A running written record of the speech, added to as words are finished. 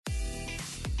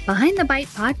Behind the Bite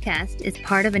podcast is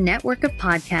part of a network of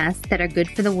podcasts that are good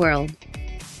for the world.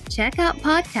 Check out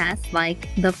podcasts like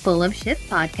the Full of Shit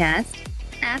podcast,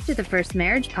 After the First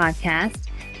Marriage podcast,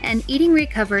 and Eating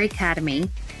Recovery Academy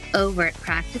over at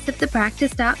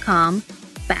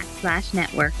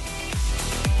practiceofthepractice.com/network.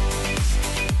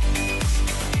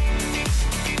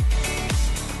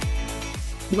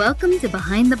 Welcome to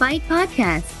Behind the Bite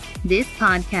podcast. This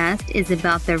podcast is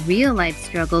about the real-life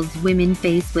struggles women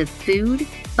face with food,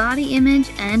 body image,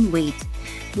 and weight.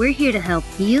 We're here to help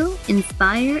heal,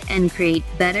 inspire, and create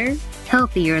better,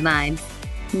 healthier lives.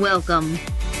 Welcome.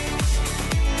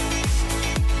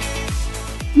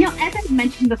 As I've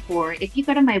mentioned before, if you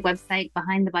go to my website,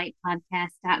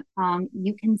 behindthebitepodcast.com,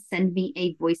 you can send me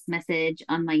a voice message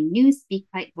on my new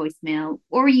SpeakPipe voicemail,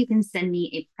 or you can send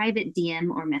me a private DM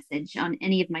or message on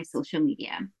any of my social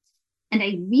media. And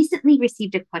I recently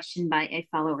received a question by a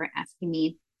follower asking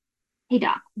me, "Hey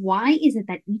doc, why is it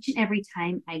that each and every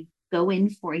time I go in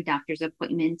for a doctor's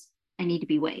appointment, I need to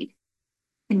be weighed?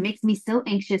 It makes me so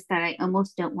anxious that I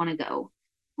almost don't want to go.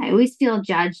 I always feel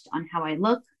judged on how I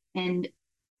look, and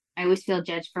I always feel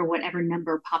judged for whatever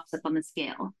number pops up on the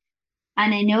scale.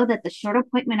 And I know that the short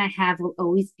appointment I have will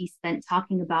always be spent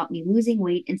talking about me losing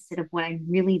weight instead of what I'm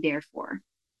really there for.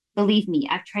 Believe me,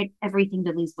 I've tried everything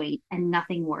to lose weight and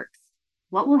nothing works.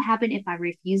 What will happen if I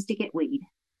refuse to get weighed?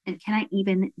 And can I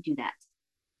even do that?"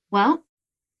 Well,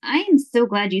 I am so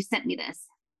glad you sent me this,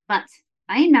 but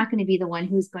I am not going to be the one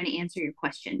who's going to answer your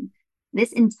question.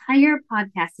 This entire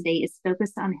podcast today is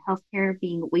focused on healthcare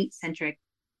being weight-centric,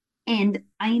 and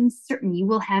I am certain you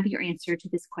will have your answer to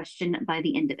this question by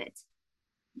the end of it.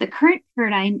 The current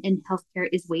paradigm in healthcare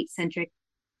is weight-centric,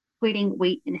 equating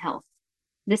weight and health.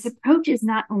 This approach is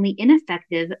not only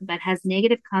ineffective, but has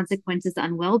negative consequences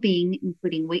on well-being,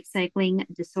 including weight cycling,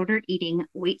 disordered eating,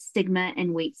 weight stigma,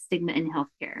 and weight stigma in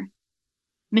healthcare.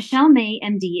 Michelle May,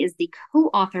 MD, is the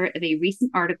co-author of a recent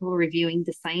article reviewing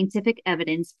the scientific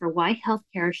evidence for why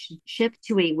healthcare should shift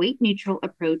to a weight-neutral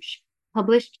approach,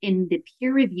 published in the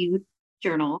peer-reviewed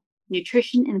journal,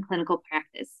 Nutrition and Clinical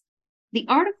Practice. The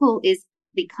article is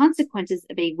 "The Consequences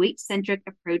of a Weight-Centric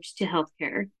Approach to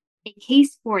Healthcare, a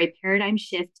Case for a Paradigm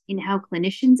Shift in How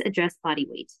Clinicians Address Body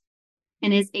Weight,"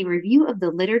 and is a review of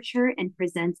the literature and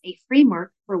presents a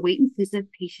framework for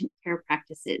weight-inclusive patient care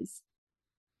practices.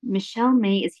 Michelle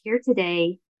May is here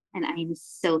today, and I am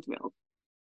so thrilled.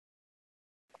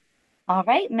 All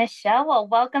right, Michelle, well,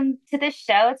 welcome to the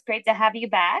show. It's great to have you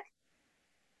back.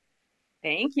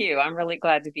 Thank you. I'm really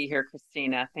glad to be here,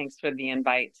 Christina. Thanks for the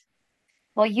invite.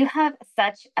 Well, you have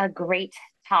such a great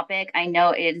topic. I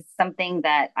know it is something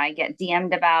that I get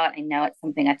DM'd about. I know it's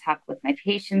something I talk with my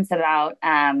patients about.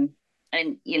 And,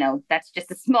 that's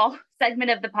just a small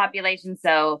segment of the population.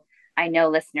 So I know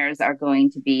listeners are going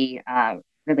to be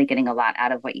really getting a lot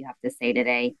out of what you have to say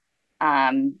today.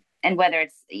 And whether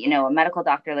it's, a medical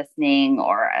doctor listening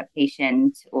or a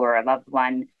patient or a loved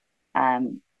one,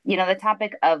 the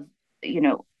topic of,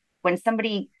 when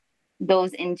somebody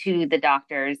goes into the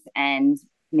doctors and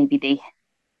maybe they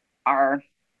are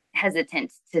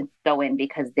hesitant to go in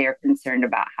because they're concerned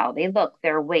about how they look,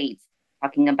 their weight,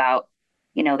 talking about,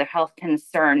 their health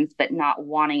concerns, but not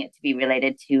wanting it to be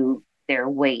related to their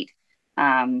weight.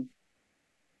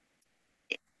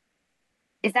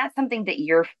 Is that something that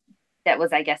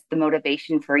was, I guess, the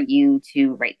motivation for you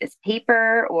to write this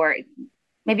paper? Or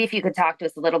maybe if you could talk to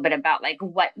us a little bit about like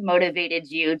what motivated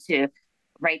you to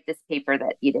write this paper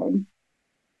that you did.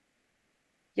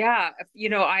 Yeah,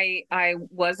 I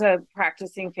was a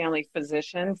practicing family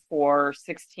physician for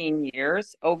 16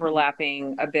 years,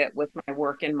 overlapping a bit with my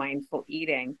work in mindful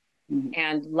eating. Mm-hmm.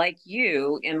 And like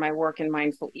you, in my work in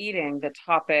mindful eating, the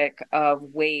topic of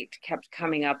weight kept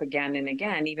coming up again and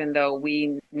again, even though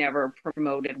we never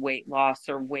promoted weight loss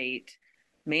or weight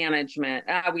management.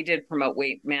 We did promote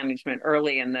weight management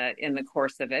early in the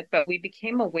course of it, but we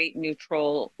became a weight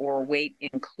neutral or weight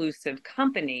inclusive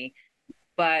company.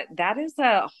 But that is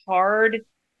a hard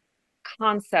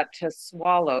concept to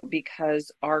swallow because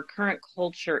our current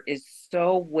culture is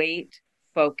so weight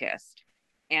focused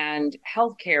and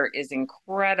healthcare is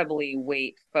incredibly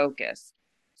weight focused.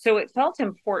 So it felt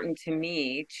important to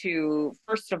me to,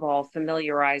 first of all,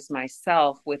 familiarize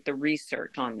myself with the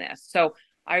research on this. So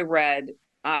I read,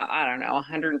 I don't know,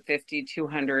 150,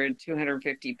 200,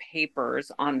 250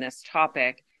 papers on this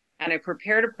topic. And I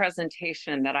prepared a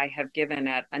presentation that I have given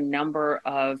at a number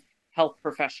of health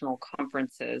professional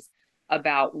conferences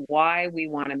about why we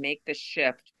want to make the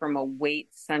shift from a weight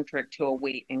centric to a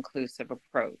weight inclusive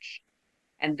approach.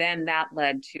 And then that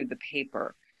led to the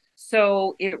paper.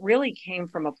 So it really came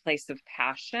from a place of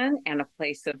passion and a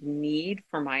place of need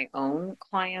for my own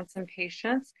clients and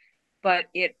patients. But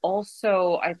it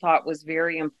also, I thought, was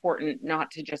very important not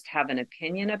to just have an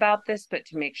opinion about this, but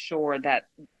to make sure that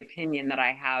the opinion that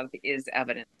I have is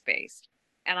evidence based.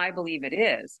 And I believe it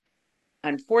is.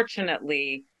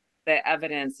 Unfortunately, the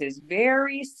evidence is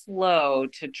very slow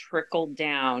to trickle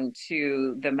down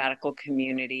to the medical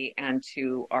community and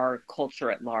to our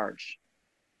culture at large.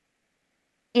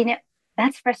 You know,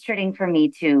 that's frustrating for me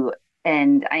too.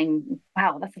 And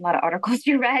wow, that's a lot of articles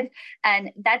you read.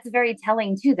 And that's very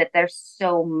telling too, that there's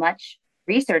so much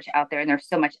research out there and there's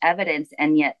so much evidence.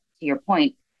 And yet, to your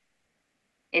point,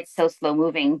 it's so slow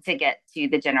moving to get to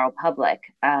the general public.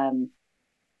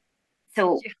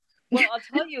 So, Yeah. Well,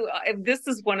 I'll tell you, this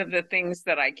is one of the things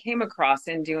that I came across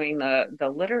in doing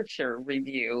the literature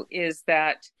review is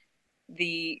that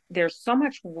there's so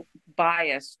much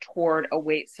bias toward a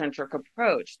weight-centric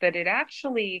approach that it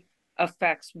actually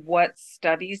affects what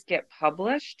studies get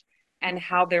published and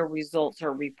how their results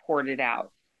are reported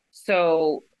out.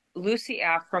 So Lucy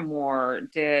Aphramore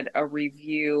did a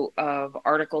review of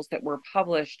articles that were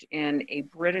published in a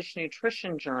British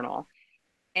nutrition journal,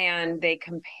 and they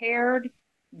compared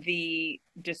the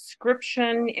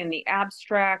description in the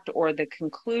abstract or the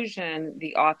conclusion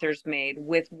the authors made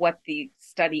with what the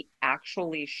study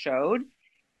actually showed.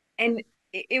 And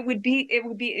I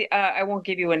won't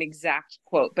give you an exact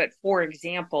quote, but for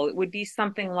example, it would be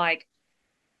something like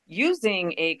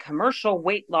using a commercial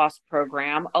weight loss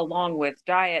program along with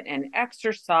diet and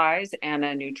exercise and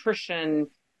a nutrition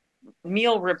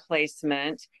meal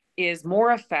replacement is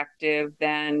more effective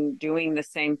than doing the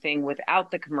same thing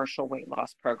without the commercial weight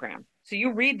loss program. So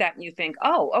you read that and you think,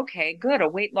 oh, okay, good. A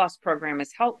weight loss program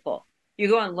is helpful. You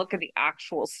go and look at the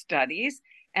actual studies,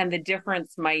 and the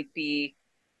difference might be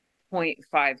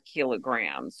 0.5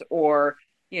 kilograms or,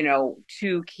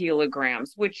 2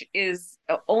 kilograms, which is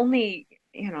only,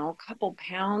 a couple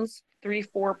pounds, 3,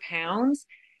 4 pounds.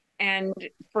 And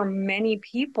for many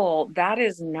people, that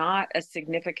is not a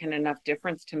significant enough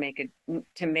difference to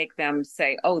make them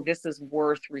say, "Oh, this is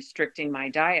worth restricting my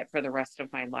diet for the rest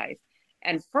of my life."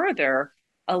 And further,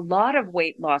 a lot of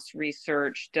weight loss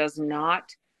research does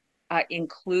not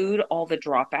include all the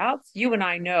dropouts. You and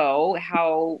I know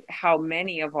how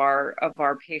many of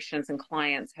our patients and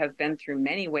clients have been through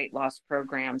many weight loss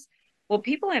programs. Well,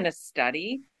 people in a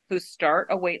study who start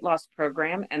a weight loss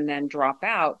program and then drop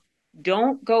out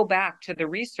don't go back to the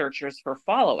researchers for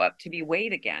follow-up to be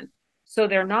weighed again. So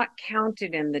they're not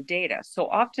counted in the data. So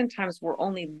oftentimes we're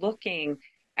only looking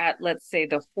at, let's say,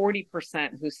 the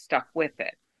 40% who stuck with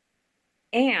it.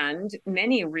 And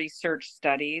many research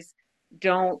studies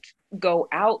don't go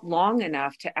out long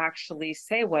enough to actually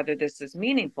say whether this is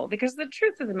meaningful, because the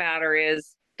truth of the matter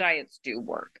is diets do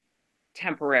work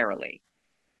temporarily.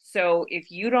 So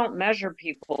if you don't measure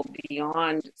people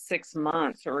beyond 6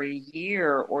 months or a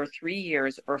year or 3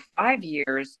 years or 5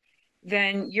 years,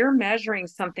 then you're measuring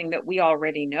something that we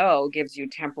already know gives you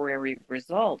temporary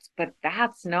results, but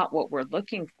that's not what we're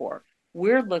looking for.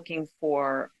 We're looking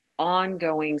for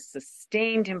ongoing,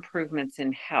 sustained improvements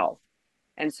in health.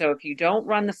 And so if you don't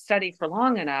run the study for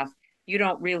long enough, you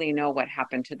don't really know what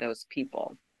happened to those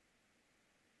people.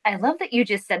 I love that you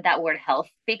just said that word health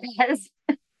because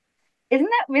isn't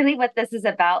that really what this is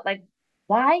about? Like,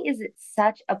 why is it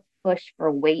such a push for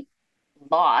weight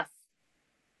loss?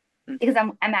 Because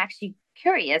I'm actually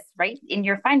curious, right? In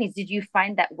your findings, did you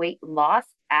find that weight loss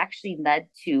actually led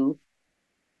to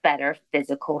better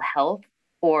physical health,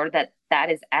 or that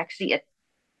is actually a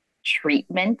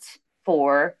treatment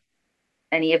for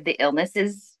any of the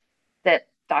illnesses that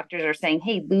doctors are saying,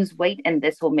 hey, lose weight and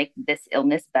this will make this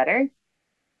illness better?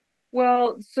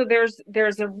 Well, so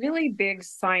there's a really big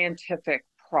scientific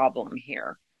problem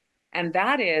here, and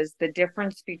that is the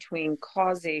difference between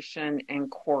causation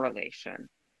and correlation.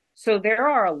 So there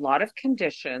are a lot of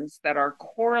conditions that are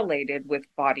correlated with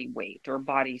body weight or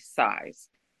body size.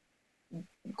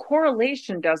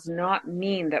 Correlation does not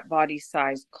mean that body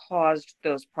size caused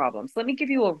those problems. Let me give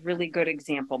you a really good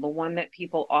example, the one that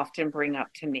people often bring up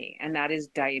to me, and that is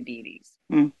diabetes.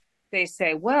 Mm. They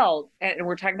say, well, and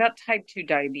we're talking about type 2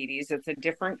 diabetes, it's a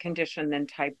different condition than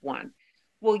type 1.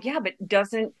 Well, yeah, but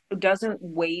doesn't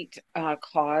weight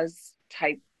cause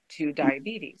type 2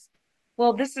 diabetes?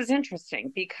 Well, this is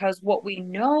interesting because what we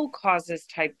know causes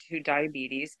type 2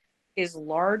 diabetes is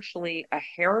largely a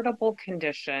heritable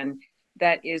condition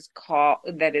that is called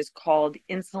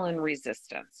insulin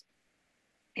resistance.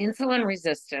 Insulin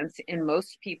resistance in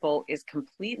most people is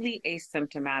completely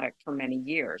asymptomatic for many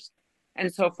years. And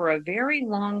so for a very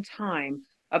long time,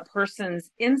 a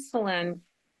person's insulin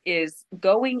is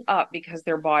going up because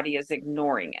their body is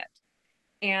ignoring it.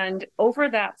 And over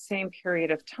that same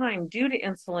period of time, due to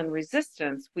insulin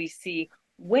resistance, we see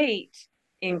weight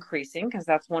increasing, because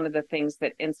that's one of the things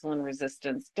that insulin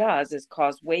resistance does, is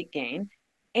cause weight gain.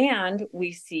 And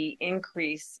we see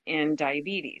increase in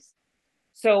diabetes.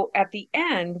 So at the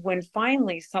end, when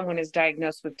finally someone is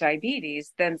diagnosed with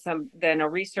diabetes, then a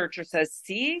researcher says,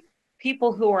 see,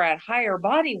 people who are at higher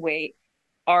body weight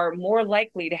are more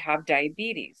likely to have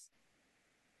diabetes.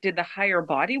 Did the higher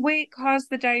body weight cause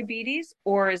the diabetes,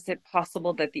 or is it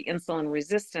possible that the insulin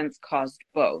resistance caused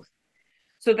both?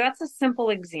 So that's a simple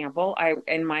example.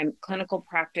 In my clinical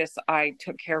practice, I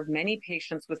took care of many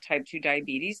patients with type 2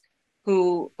 diabetes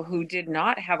who did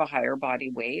not have a higher body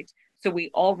weight. So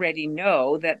we already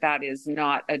know that that is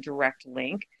not a direct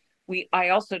link. I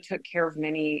also took care of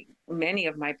many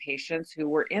of my patients who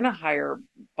were in a higher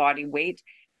body weight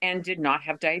and did not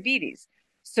have diabetes.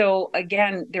 So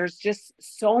again, there's just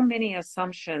so many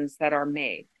assumptions that are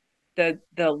made. The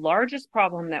largest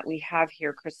problem that we have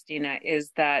here, Christina,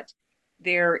 is that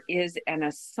there is an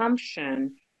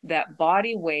assumption that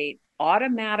body weight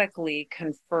automatically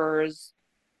confers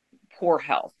poor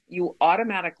health. You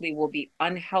automatically will be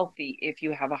unhealthy if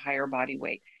you have a higher body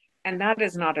weight. And that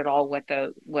is not at all what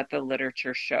the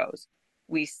literature shows.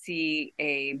 We see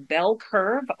a bell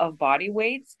curve of body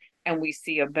weights, and we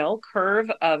see a bell curve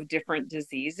of different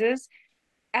diseases.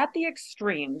 At the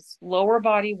extremes, lower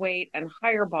body weight and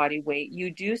higher body weight,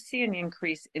 you do see an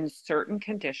increase in certain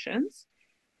conditions.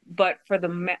 But for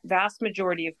the vast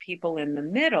majority of people in the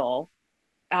middle,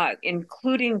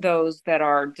 including those that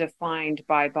are defined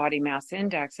by body mass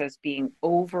index as being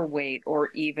overweight, or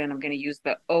even, I'm going to use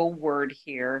the O word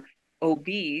here,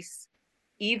 obese,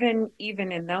 even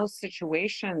in those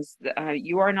situations,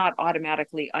 you are not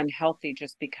automatically unhealthy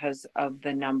just because of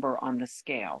the number on the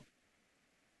scale.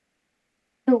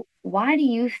 So why do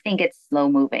you think it's slow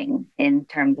moving in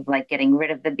terms of like getting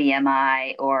rid of the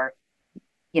BMI, or,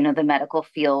 the medical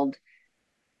field,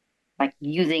 like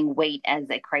using weight as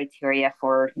a criteria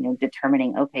for,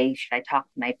 determining, okay, should I talk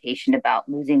to my patient about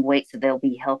losing weight so they'll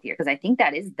be healthier? Because I think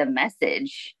that is the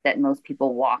message that most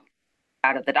people walk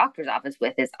out of the doctor's office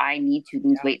with, is I need to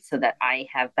lose weight so that I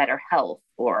have better health.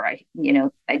 Or I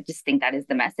just think that is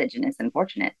the message, and it's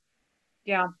unfortunate.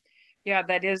 Yeah. Yeah,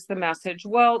 that is the message.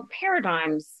 Well,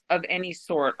 paradigms of any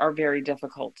sort are very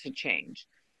difficult to change.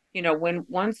 When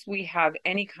once we have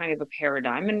any kind of a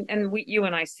paradigm, and you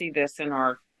and I see this in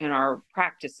our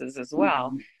practices as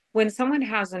well, Mhm. when someone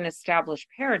has an established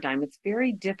paradigm, it's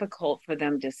very difficult for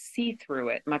them to see through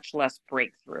it, much less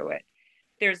break through it.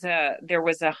 There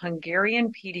was a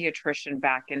Hungarian pediatrician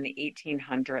back in the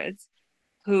 1800s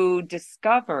who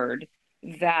discovered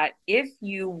that if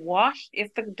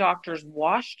the doctors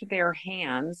washed their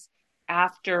hands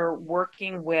after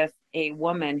working with a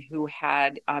woman who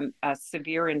had a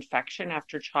severe infection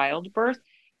after childbirth,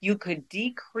 you could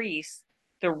decrease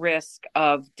the risk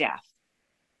of death.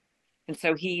 And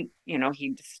so he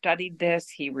studied this,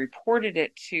 he reported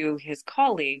it to his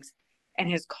colleagues, and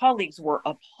his colleagues were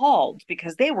appalled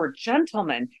because they were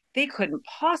gentlemen. They couldn't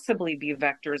possibly be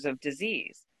vectors of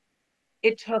disease.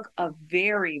 It took a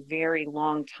very, very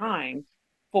long time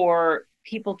for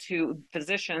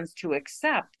physicians to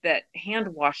accept that hand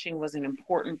washing was an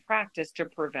important practice to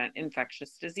prevent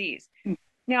infectious disease.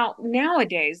 Now,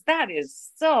 nowadays, that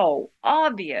is so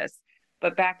obvious.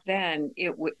 But back then,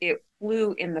 it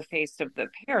flew in the face of the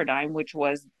paradigm, which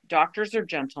was doctors are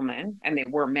gentlemen, and they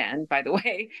were men, by the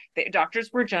way.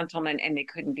 Doctors were gentlemen, and they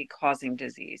couldn't be causing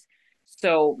disease.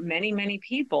 So many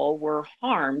people were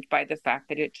harmed by the fact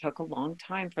that it took a long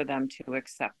time for them to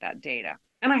accept that data.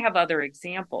 And I have other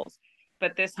examples,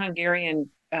 but this Hungarian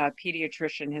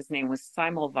pediatrician, his name was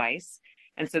Semmelweis.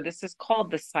 And so this is called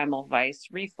the Semmelweis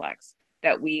reflex,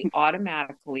 that we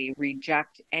automatically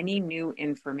reject any new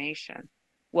information.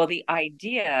 Well, the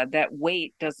idea that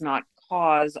weight does not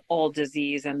cause all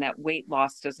disease and that weight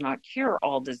loss does not cure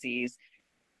all disease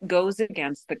goes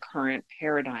against the current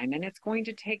paradigm. And it's going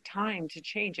to take time to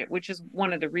change it, which is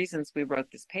one of the reasons we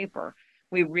wrote this paper.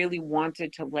 We really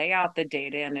wanted to lay out the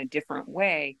data in a different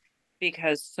way,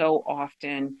 because so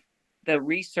often the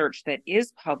research that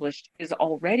is published is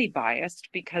already biased,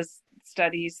 because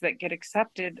studies that get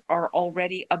accepted are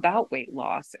already about weight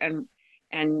loss, and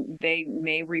they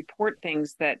may report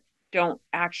things that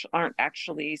aren't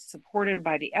actually supported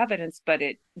by the evidence, but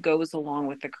it goes along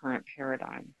with the current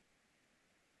paradigm.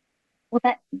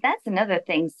 Well, that's another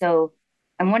thing. So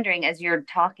I'm wondering, as you're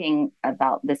talking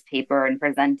about this paper and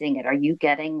presenting it, are you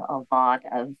getting a lot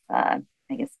of, I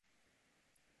guess,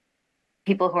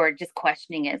 people who are just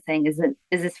questioning it, saying, is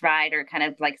this right? Or kind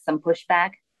of like some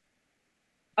pushback?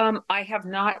 I have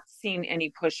not seen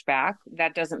any pushback.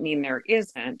 That doesn't mean there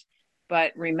isn't.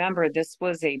 But remember, this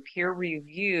was a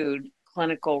peer-reviewed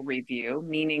clinical review,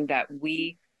 meaning that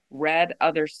we read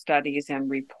other studies and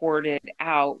reported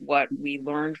out what we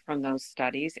learned from those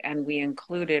studies, and we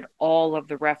included all of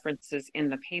the references in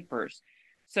the papers.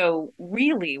 So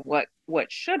really what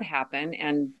should happen,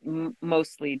 and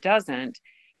mostly doesn't,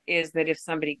 is that if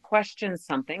somebody questions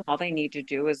something, all they need to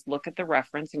do is look at the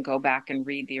reference and go back and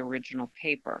read the original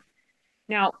paper.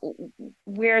 Now,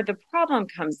 where the problem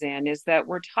comes in is that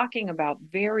we're talking about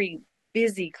very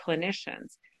busy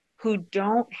clinicians who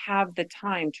don't have the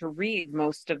time to read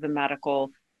most of the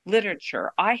medical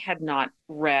literature. I had not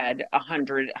read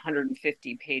 100,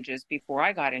 150 pages before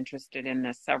I got interested in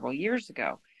this several years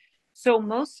ago. So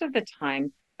most of the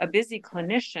time, a busy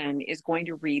clinician is going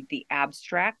to read the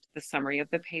abstract, the summary of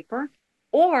the paper,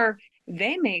 or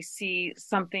they may see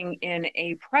something in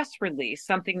a press release,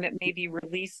 something that may be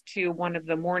released to one of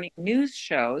the morning news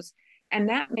shows, and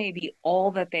that may be all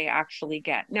that they actually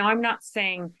get. Now, I'm not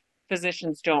saying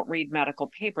physicians don't read medical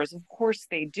papers. Of course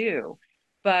they do,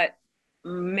 but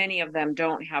many of them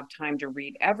don't have time to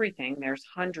read everything. There's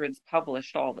hundreds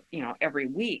published every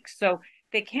week. So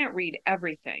they can't read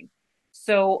everything.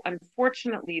 So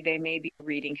unfortunately, they may be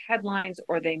reading headlines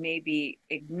or they may be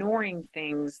ignoring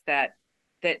things that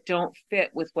don't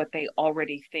fit with what they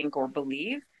already think or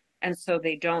believe. And so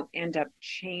they don't end up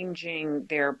changing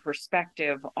their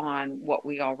perspective on what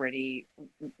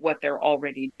they're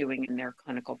already doing in their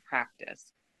clinical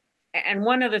practice. And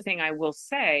one other thing I will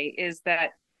say is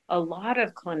that a lot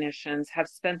of clinicians have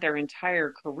spent their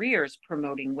entire careers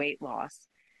promoting weight loss.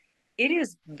 It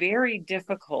is very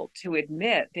difficult to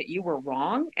admit that you were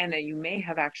wrong and that you may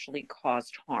have actually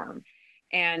caused harm.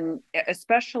 And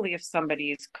especially if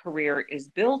somebody's career is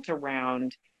built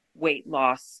around weight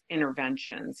loss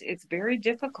interventions, it's very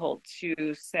difficult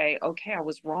to say, okay, I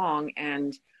was wrong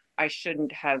and I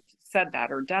shouldn't have said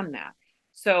that or done that.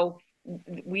 So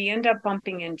we end up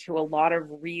bumping into a lot of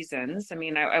reasons. I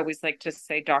mean, I always like to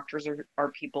say doctors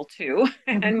are people too.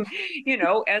 And,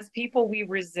 as people, we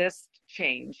resist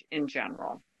change in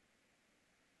general.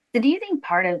 So do you think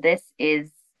part of this is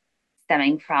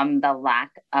stemming from the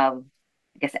lack of,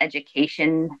 I guess,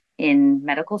 education in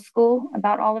medical school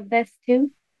about all of this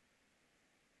too?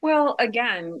 Well,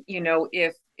 again,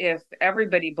 if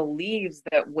everybody believes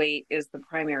that weight is the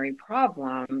primary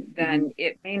problem, Mm-hmm. then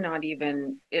it may not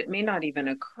even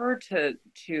occur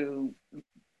to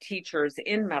teachers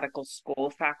in medical school,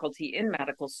 faculty in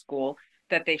medical school,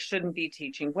 that they shouldn't be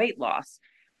teaching weight loss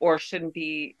or shouldn't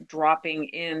be dropping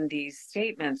in these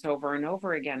statements over and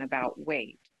over again about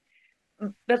weight.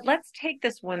 But let's take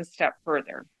this one step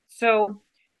further. So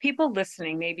people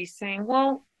listening may be saying,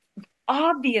 well,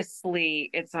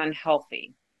 obviously it's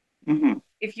unhealthy. Mm-hmm.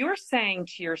 If you're saying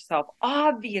to yourself,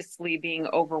 obviously being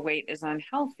overweight is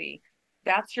unhealthy,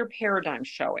 that's your paradigm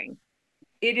showing.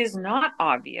 It is not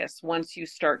obvious once you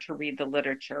start to read the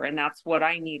literature. And that's what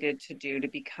I needed to do to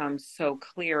become so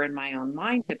clear in my own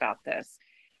mind about this.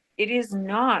 It is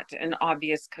not an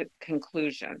obvious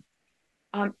conclusion.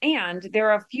 And there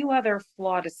are a few other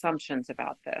flawed assumptions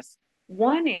about this.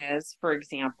 One is, for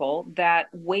example, that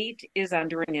weight is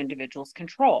under an individual's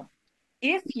control.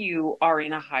 If you are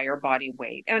in a higher body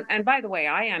weight, and by the way,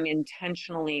 I am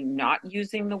intentionally not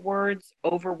using the words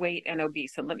overweight and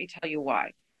obese. And let me tell you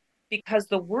why. Because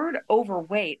the word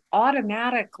overweight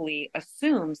automatically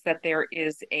assumes that there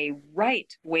is a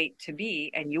right weight to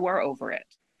be and you are over it,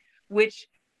 which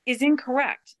is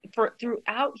incorrect. For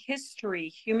throughout history,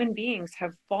 human beings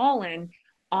have fallen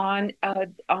on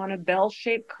a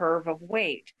bell-shaped curve of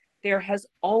weight. There has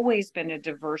always been a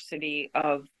diversity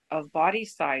of body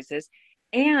sizes,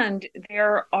 and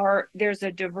there's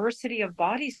a diversity of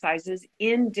body sizes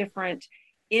in different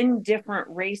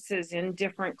races, in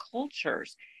different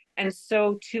cultures. And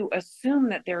so to assume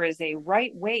that there is a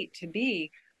right weight to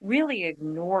be really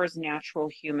ignores natural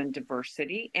human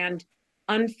diversity and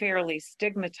unfairly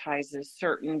stigmatizes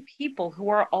certain people who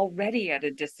are already at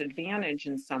a disadvantage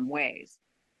in some ways.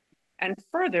 And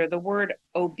further, the word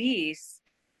obese,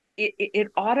 it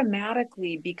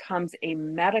automatically becomes a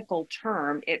medical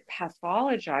term. It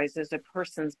pathologizes a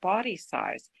person's body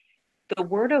size. The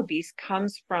word obese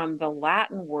comes from the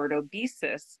Latin word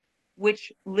obesus,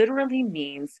 which literally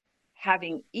means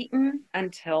having eaten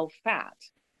until fat.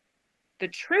 The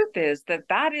truth is that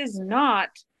that is not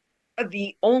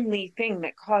the only thing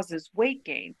that causes weight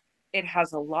gain. It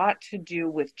has a lot to do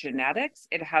with genetics.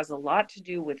 It has a lot to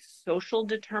do with social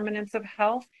determinants of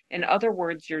health. In other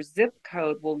words, your zip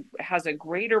code has a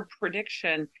greater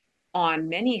prediction on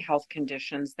many health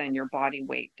conditions than your body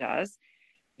weight does.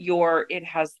 It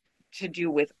has to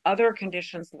do with other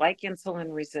conditions like insulin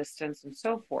resistance and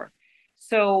so forth.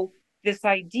 So this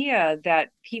idea that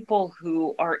people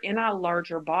who are in a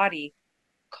larger body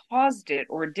caused it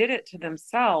or did it to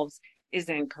themselves is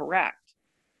incorrect.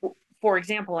 For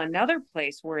example, another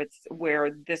place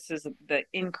where this is the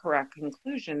incorrect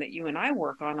conclusion that you and I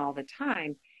work on all the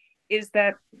time is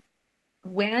that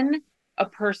when a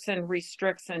person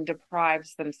restricts and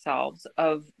deprives themselves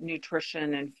of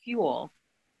nutrition and fuel,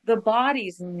 the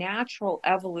body's natural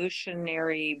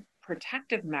evolutionary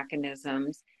protective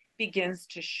mechanisms begins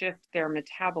to shift their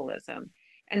metabolism.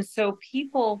 And so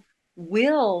people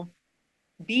will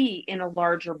be in a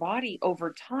larger body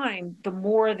over time the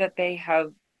more that they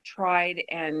have tried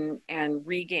and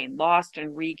regained, lost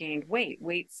and regained weight.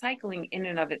 Weight cycling in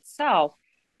and of itself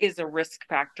is a risk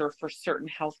factor for certain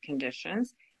health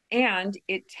conditions, and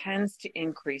it tends to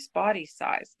increase body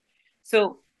size.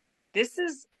 So this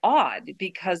is odd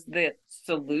because the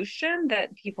solution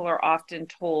that people are often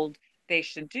told they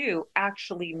should do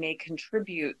actually may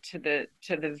contribute to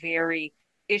the very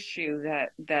issue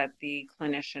that the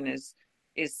clinician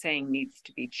is saying needs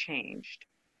to be changed.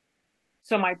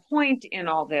 So my point in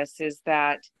all this is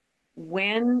that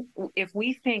if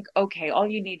we think, okay, all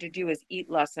you need to do is eat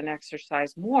less and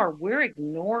exercise more, we're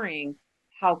ignoring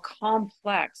how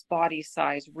complex body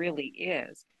size really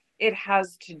is. It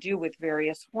has to do with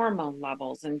various hormone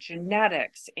levels and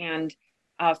genetics and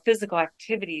physical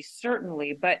activity,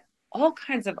 certainly, but all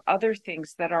kinds of other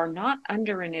things that are not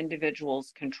under an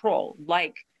individual's control,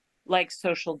 like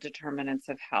social determinants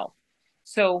of health.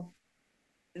 So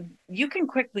you can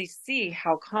quickly see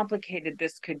how complicated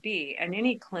this could be. And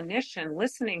any clinician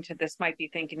listening to this might be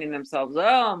thinking to themselves,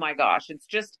 oh my gosh, it's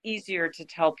just easier to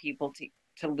tell people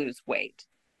to lose weight.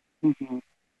 Mm-hmm.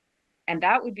 And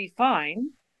that would be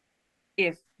fine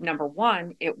if, number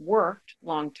one, it worked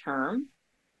long term.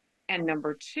 And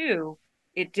number two,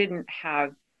 it didn't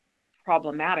have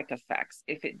problematic effects,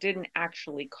 if it didn't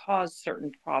actually cause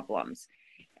certain problems.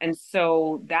 And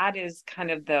so that is kind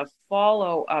of the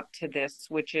follow up to this,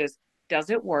 which is,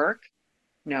 does it work?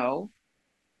 No.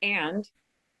 And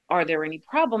are there any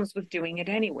problems with doing it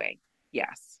anyway?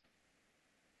 Yes.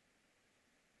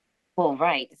 Well,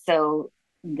 right. So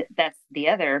that's the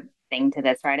other thing to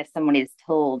this, right? If someone is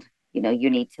told, you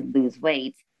need to lose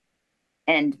weight,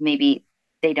 and maybe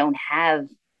they don't have,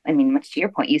 I mean, much to your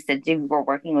point, you said you were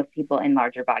working with people in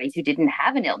larger bodies who didn't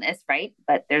have an illness, right?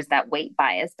 But there's that weight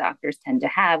bias doctors tend to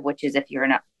have, which is if you're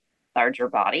in a larger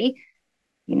body,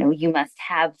 you must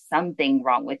have something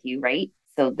wrong with you, right?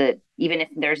 So that even if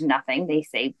there's nothing, they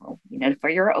say, well, for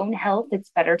your own health,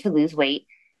 it's better to lose weight.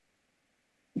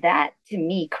 That to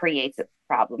me creates a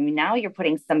problem. Now you're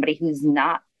putting somebody who's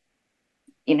not,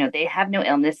 they have no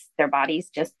illness, their body's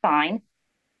just fine.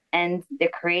 And they're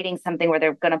creating something where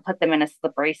they're going to put them in a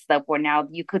slippery slope where now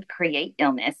you could create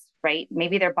illness, right?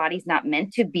 Maybe their body's not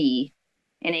meant to be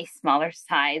in a smaller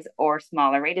size or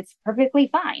smaller rate. It's perfectly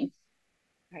fine.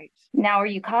 Right. Now, are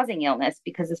you causing illness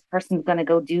because this person's going to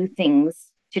go do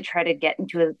things to try to get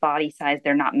into a body size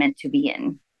they're not meant to be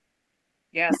in?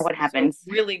 Yes. Now what happens?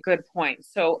 So really good point.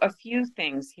 So a few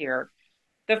things here.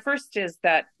 The first is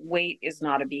that weight is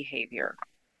not a behavior.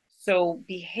 So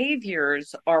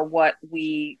behaviors are what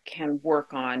we can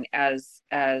work on as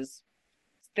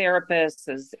therapists,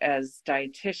 as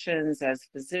dietitians, as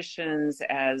physicians,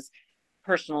 as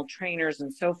personal trainers,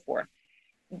 and so forth.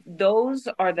 Those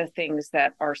are the things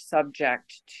that are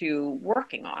subject to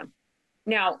working on.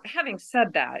 Now, having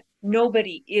said that,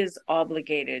 nobody is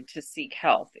obligated to seek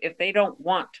health. If they don't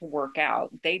want to work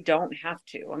out, they don't have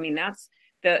to. I mean, that's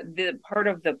the part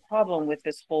of the problem with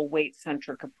this whole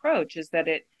weight-centric approach is that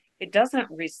it doesn't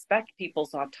respect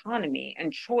people's autonomy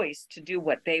and choice to do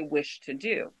what they wish to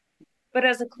do. But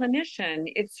as a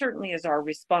clinician, it certainly is our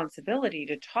responsibility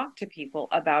to talk to people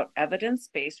about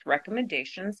evidence-based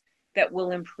recommendations that will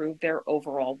improve their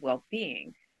overall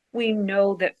well-being. We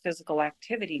know that physical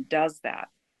activity does that.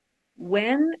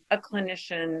 When a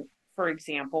clinician, for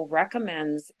example,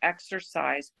 recommends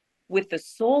exercise with the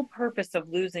sole purpose of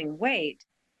losing weight,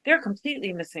 they're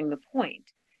completely missing the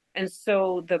point. And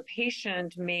so the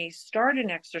patient may start an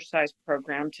exercise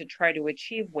program to try to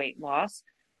achieve weight loss.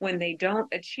 When they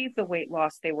don't achieve the weight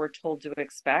loss they were told to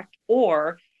expect,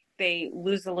 or they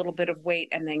lose a little bit of weight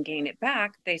and then gain it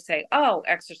back, they say, oh,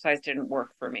 exercise didn't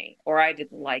work for me, or I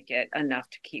didn't like it enough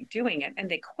to keep doing it, and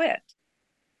they quit.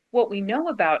 What we know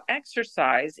about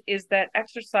exercise is that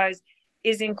exercise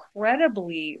is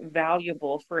incredibly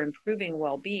valuable for improving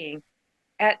well-being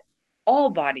at all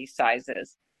body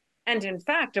sizes. And in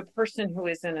fact, a person who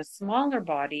is in a smaller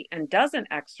body and doesn't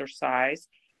exercise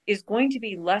is going to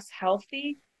be less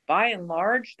healthy by and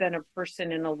large than a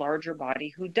person in a larger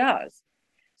body who does.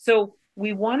 So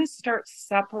we want to start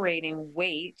separating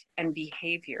weight and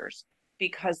behaviors,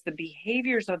 because the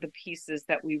behaviors are the pieces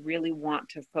that we really want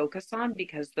to focus on,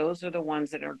 because those are the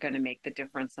ones that are going to make the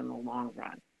difference in the long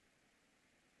run.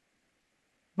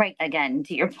 Right. Again,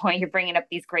 to your point, you're bringing up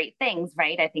these great things,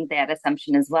 right? I think that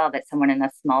assumption as well that someone in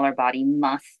a smaller body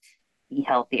must be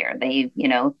healthier.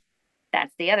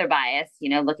 That's the other bias,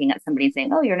 looking at somebody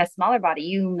saying, oh, you're in a smaller body,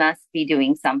 you must be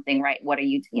doing something right. What are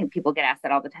you, people get asked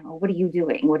that all the time. Oh, what are you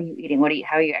doing? What are you eating?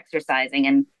 How are you exercising?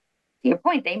 And to your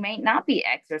point, they may not be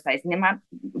exercising. They might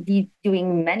be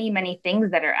doing many, many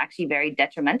things that are actually very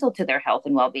detrimental to their health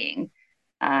and well-being.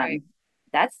 Right.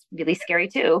 That's really scary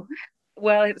too.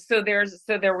 Well, so there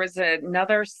was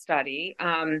another study.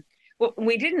 Well,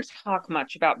 we didn't talk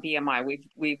much about BMI.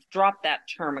 We've dropped that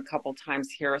term a couple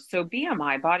times here. So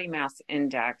BMI, body mass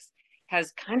index,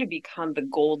 has kind of become the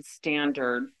gold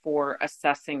standard for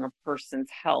assessing a person's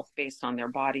health based on their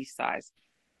body size.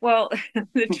 Well,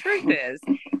 the truth is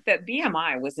that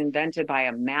BMI was invented by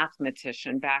a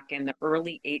mathematician back in the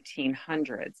early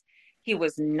 1800s. He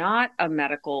was not a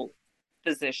medical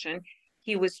physician.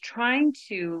 He was trying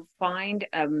to find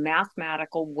a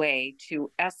mathematical way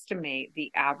to estimate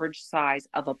the average size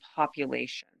of a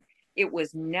population. It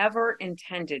was never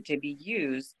intended to be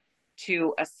used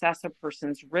to assess a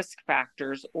person's risk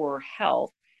factors or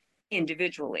health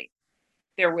individually.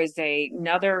 There was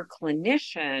another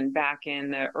clinician back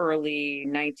in the early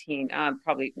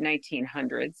probably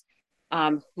 1900s,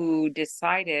 who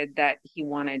decided that he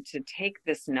wanted to take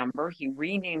this number. He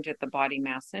renamed it the body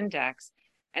mass index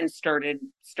and started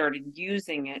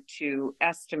using it to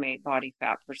estimate body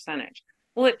fat percentage.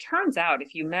 Well, it turns out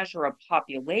if you measure a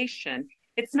population,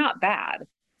 it's not bad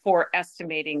for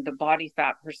estimating the body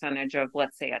fat percentage of,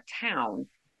 let's say, a town.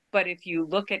 But if you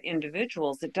look at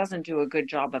individuals, it doesn't do a good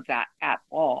job of that at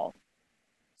all.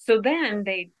 So then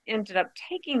they ended up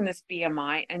taking this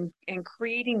BMI and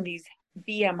creating these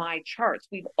BMI charts.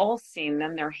 We've all seen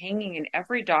them. They're hanging in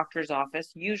every doctor's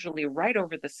office, usually right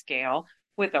over the scale,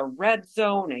 with a red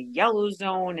zone, a yellow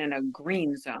zone, and a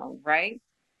green zone, right?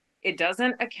 It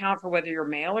doesn't account for whether you're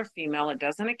male or female. It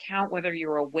doesn't account whether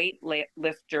you're a weight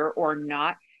lifter or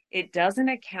not. It doesn't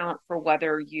account for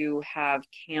whether you have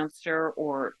cancer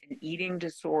or an eating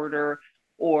disorder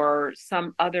or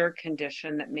some other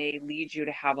condition that may lead you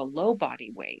to have a low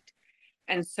body weight.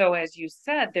 And so, as you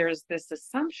said, there's this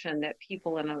assumption that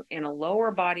people in a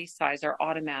lower body size are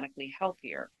automatically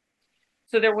healthier.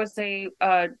 So there was a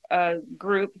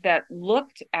group that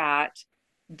looked at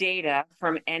data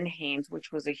from NHANES,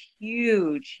 which was a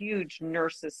huge, huge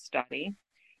nurses study.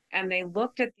 And they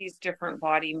looked at these different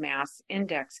body mass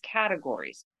index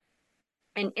categories.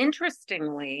 And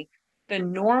interestingly, the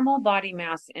normal body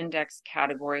mass index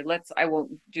category, I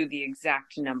won't do the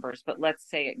exact numbers, but let's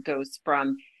say it goes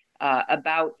from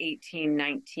about 18,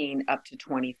 19 up to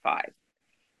 25.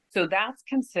 So that's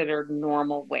considered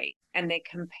normal weight. And they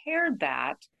compared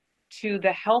that to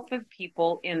the health of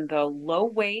people in the low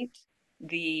weight,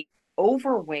 the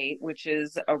overweight, which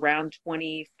is around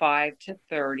 25 to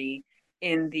 30,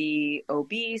 in the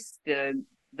obese, the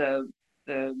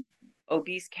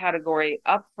obese category,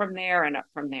 up from there and up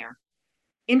from there.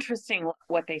 Interesting,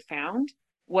 what they found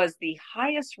was the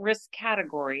highest risk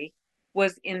category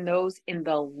was in those in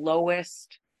the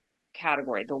lowest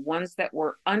category. The ones that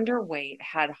were underweight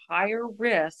had higher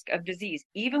risk of disease,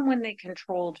 even when they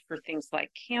controlled for things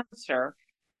like cancer,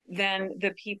 than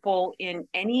the people in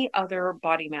any other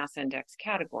body mass index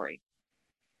category.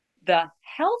 The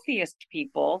healthiest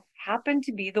people happen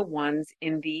to be the ones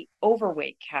in the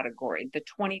overweight category, the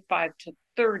 25 to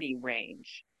 30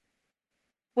 range.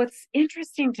 What's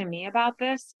interesting to me about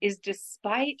this is,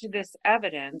 despite this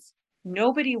evidence,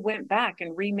 nobody went back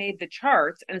and remade the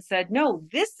charts and said, no,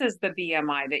 this is the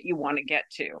BMI that you want to get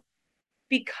to,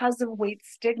 because of weight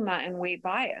stigma and weight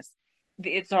bias.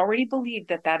 It's already believed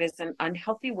that that is an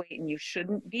unhealthy weight and you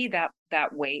shouldn't be that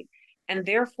weight. And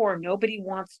therefore, nobody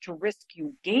wants to risk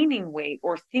you gaining weight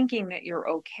or thinking that you're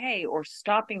okay or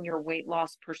stopping your weight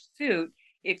loss pursuit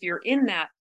if you're in that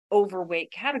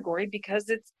overweight category, because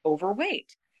it's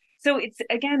overweight. So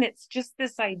it's just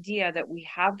this idea that we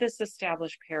have this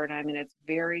established paradigm, and it's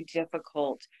very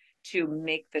difficult to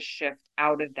make the shift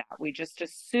out of that. We just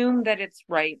assume that it's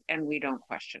right and we don't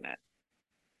question it.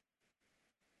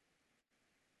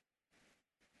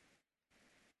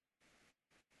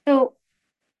 So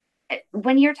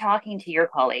when you're talking to your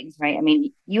colleagues, right? I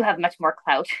mean, you have much more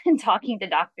clout in talking to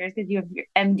doctors because you have your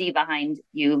MD behind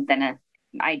you than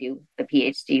I do, the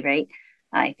PhD, right?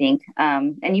 I think,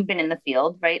 and you've been in the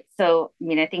field, right? So, I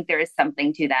mean, I think there is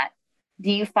something to that.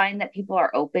 Do you find that people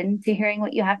are open to hearing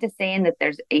what you have to say and that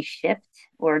there's a shift,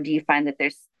 or do you find that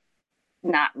there's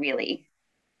not really?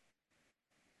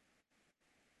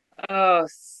 Oh,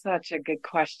 such a good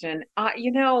question.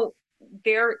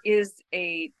 There is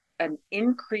an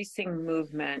increasing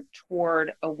movement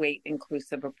toward a weight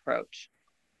inclusive approach.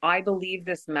 I believe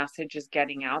this message is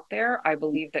getting out there. I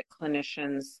believe that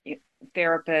clinicians,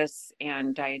 therapists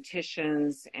and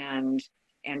dietitians and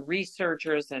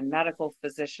researchers and medical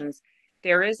physicians,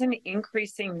 there is an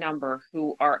increasing number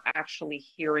who are actually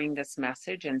hearing this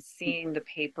message and seeing the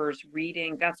papers,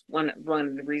 reading. That's one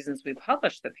of the reasons we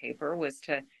published the paper, was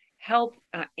to help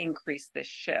increase this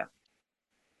shift.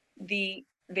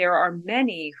 There are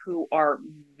many who are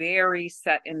very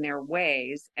set in their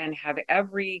ways and have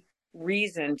every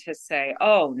reason to say,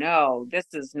 oh no,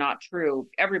 this is not true.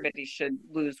 Everybody should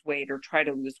lose weight or try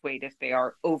to lose weight if they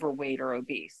are overweight or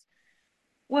obese.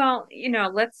 Well,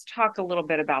 let's talk a little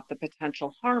bit about the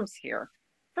potential harms here.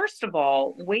 First of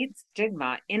all, weight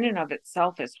stigma in and of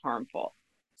itself is harmful.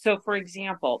 So, for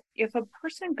example, if a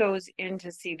person goes in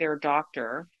to see their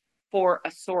doctor for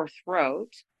a sore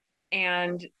throat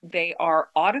and they are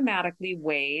automatically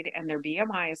weighed and their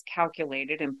BMI is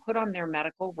calculated and put on their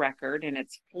medical record and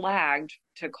it's flagged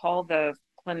to call the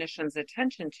clinician's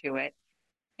attention to it,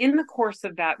 in the course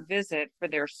of that visit for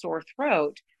their sore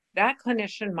throat, that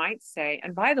clinician might say,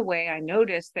 and by the way, I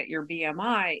noticed that your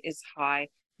BMI is high.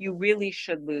 You really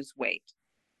should lose weight.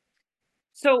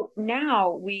 So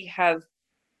now we have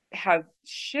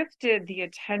shifted the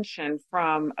attention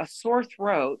from a sore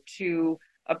throat to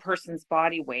a person's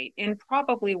body weight in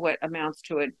probably what amounts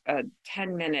to a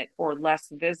 10-minute or less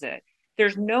visit.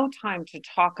 There's no time to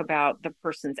talk about the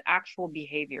person's actual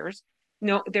behaviors.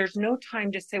 No, there's no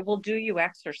time to say, well, do you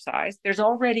exercise? There's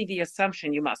already the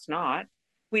assumption you must not.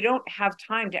 We don't have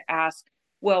time to ask,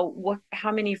 well,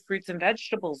 how many fruits and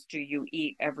vegetables do you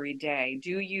eat every day?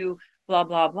 Do you blah,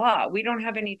 blah, blah? We don't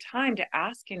have any time to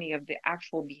ask any of the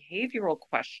actual behavioral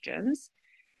questions.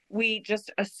 We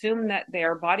just assume that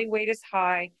their body weight is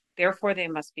high, therefore they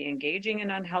must be engaging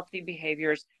in unhealthy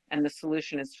behaviors, and the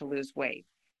solution is to lose weight.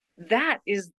 That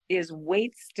is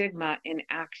weight stigma in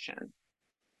action.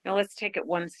 Now let's take it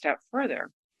one step further.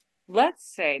 Let's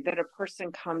say that a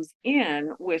person comes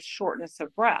in with shortness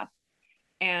of breath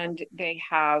and they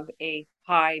have a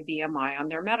high BMI on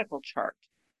their medical chart.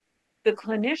 The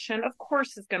clinician, of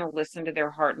course, is going to listen to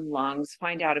their heart and lungs,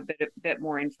 find out a bit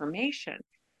more information.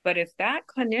 But if that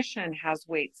clinician has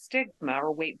weight stigma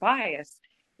or weight bias,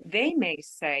 they may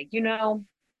say,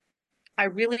 I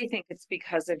really think it's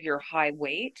because of your high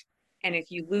weight. And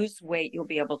if you lose weight, you'll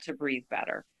be able to breathe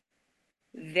better.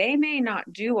 They may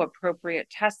not do appropriate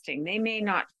testing. They may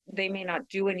not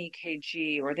do an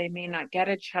EKG, or they may not get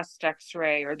a chest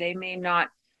x-ray, or they may not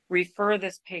refer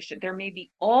this patient. There may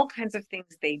be all kinds of things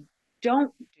they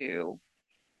don't do.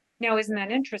 Now, isn't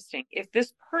that interesting? If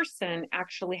this person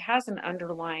actually has an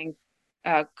underlying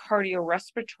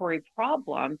cardiorespiratory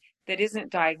problem that isn't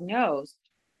diagnosed,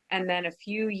 and then a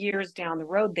few years down the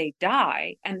road, they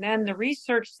die, and then the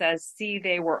research says, see,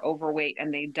 they were overweight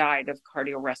and they died of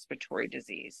cardiorespiratory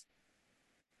disease.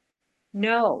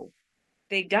 No,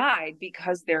 they died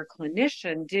because their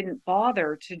clinician didn't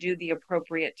bother to do the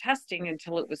appropriate testing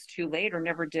until it was too late, or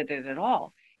never did it at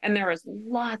all. And there is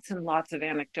lots and lots of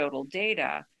anecdotal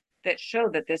data that show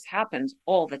that this happens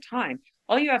all the time.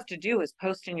 All you have to do is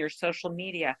post in your social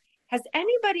media, has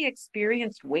anybody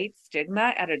experienced weight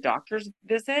stigma at a doctor's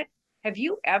visit? Have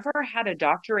you ever had a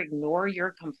doctor ignore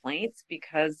your complaints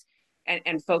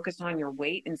and focus on your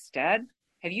weight instead?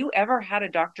 Have you ever had a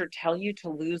doctor tell you to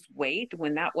lose weight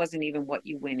when that wasn't even what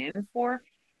you went in for?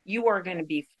 You are going to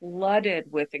be flooded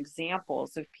with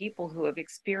examples of people who have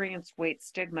experienced weight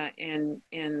stigma in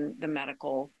the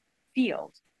medical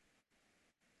field.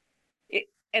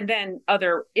 And then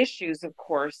other issues, of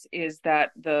course, is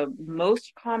that the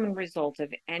most common result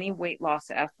of any weight loss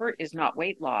effort is not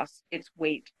weight loss, it's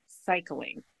weight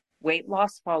cycling. Weight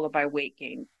loss followed by weight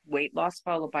gain, weight loss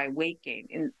followed by weight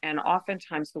gain. And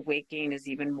oftentimes the weight gain is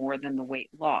even more than the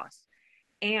weight loss.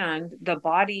 And the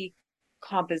body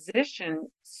composition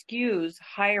skews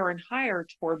higher and higher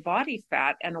toward body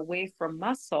fat and away from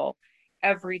muscle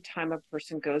every time a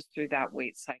person goes through that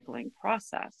weight cycling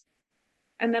process.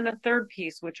 And then a third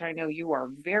piece, which I know you are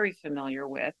very familiar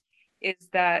with, is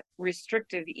that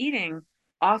restrictive eating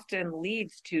often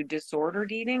leads to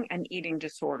disordered eating and eating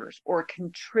disorders, or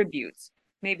contributes,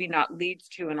 maybe not leads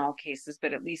to in all cases,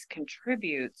 but at least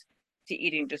contributes to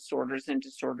eating disorders and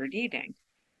disordered eating.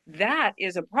 That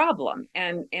is a problem,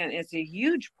 and it's a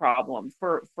huge problem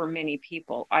for many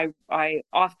people. I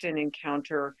often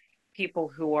encounter people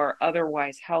who are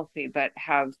otherwise healthy but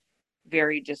have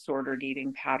very disordered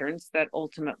eating patterns that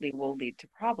ultimately will lead to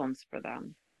problems for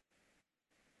them.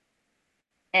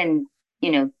 And,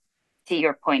 you know, to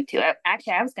your point too,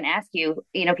 actually, I was going to ask you,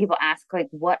 people ask like,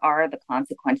 what are the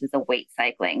consequences of weight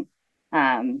cycling?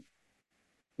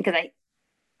 Because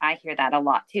I hear that a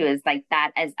lot too, is like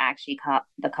that is actually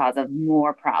the cause of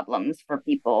more problems for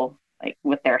people like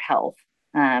with their health.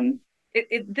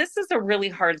 This is a really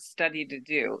hard study to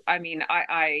do. I mean,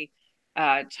 I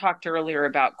talked earlier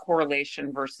about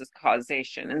correlation versus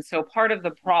causation. And so part of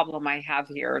the problem I have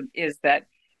here is that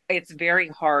it's very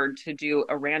hard to do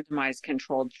a randomized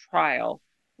controlled trial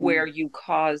where you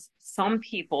cause some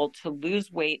people to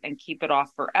lose weight and keep it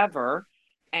off forever,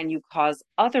 and you cause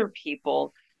other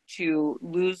people to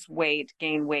lose weight,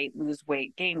 gain weight, lose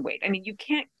weight, gain weight. I mean, you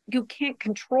can't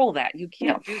control that. You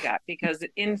can't do that, because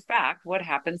in fact, what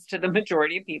happens to the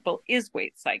majority of people is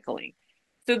weight cycling.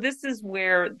 So this is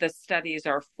where the studies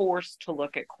are forced to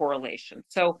look at correlation.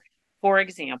 So for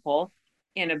example,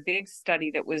 in a big study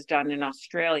that was done in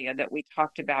Australia that we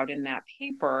talked about in that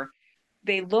paper,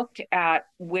 they looked at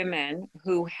women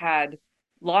who had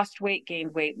lost weight,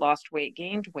 gained weight, lost weight,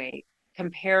 gained weight,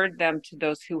 compared them to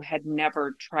those who had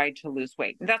never tried to lose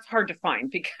weight. And that's hard to find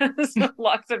because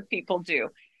lots of people do.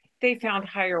 They found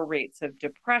higher rates of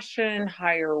depression,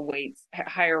 higher rates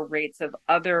of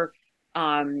other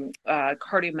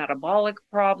cardiometabolic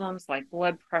problems like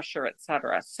blood pressure, et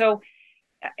cetera. So,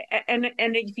 and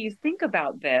if you think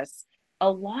about this, a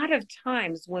lot of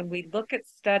times when we look at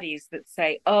studies that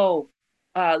say, oh,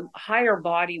 higher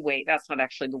body weight, that's not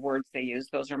actually the words they use,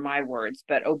 those are my words,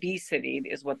 but obesity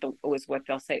is what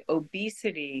they'll say.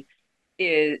 Obesity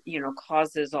is,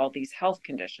 causes all these health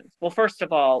conditions. Well, first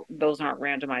of all, those aren't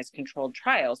randomized controlled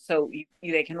trials, so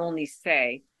they can only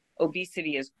say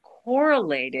obesity is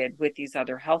correlated with these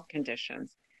other health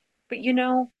conditions. But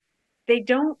they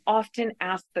don't often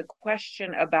ask the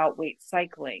question about weight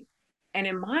cycling. And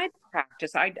in my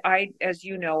practice, as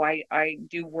you know, I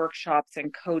do workshops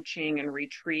and coaching and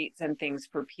retreats and things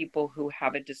for people who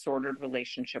have a disordered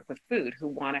relationship with food, who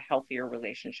want a healthier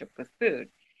relationship with food.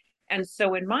 And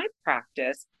so in my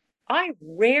practice, I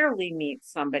rarely meet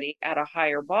somebody at a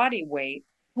higher body weight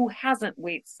who hasn't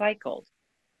weight cycled,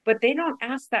 but they don't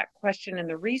ask that question in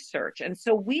the research. And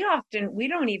so we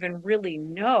don't even really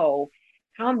know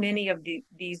how many of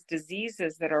these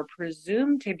diseases that are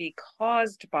presumed to be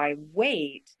caused by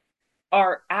weight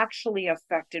are actually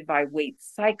affected by weight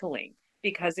cycling.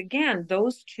 Because again,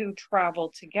 those two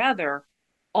travel together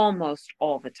almost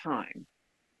all the time.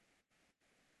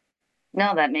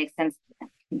 No, that makes sense.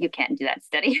 You can't do that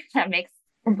study. That makes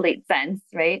complete sense,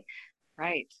 right?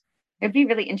 Right. It'd be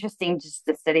really interesting just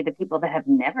to study the people that have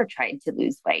never tried to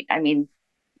lose weight. I mean,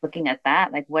 looking at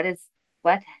that, like what is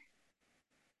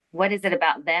it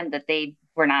about them that they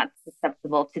were not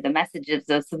susceptible to the messages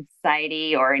of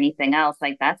society or anything else?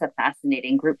 Like that's a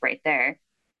fascinating group right there.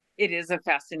 It is a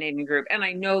fascinating group. And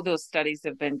I know those studies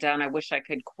have been done. I wish I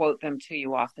could quote them to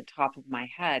you off the top of my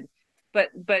head.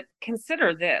 But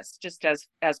consider this, just as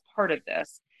part of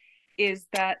this, is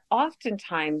that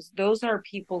oftentimes those are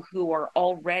people who are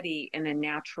already in a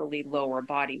naturally lower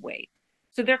body weight.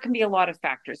 So there can be a lot of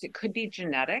factors. It could be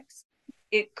genetics.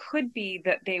 It could be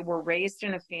that they were raised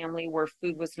in a family where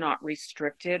food was not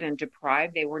restricted and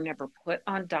deprived. They were never put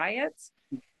on diets.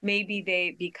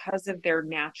 Maybe because of their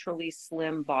naturally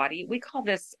slim body, we call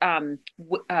this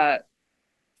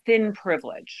thin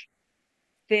privilege.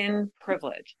 Thin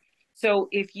privilege. So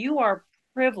if you are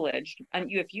privileged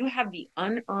and if you have the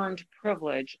unearned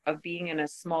privilege of being in a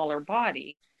smaller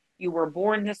body, you were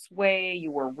born this way,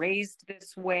 you were raised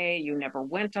this way, you never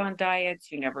went on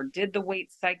diets, you never did the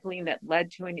weight cycling that led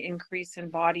to an increase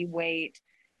in body weight,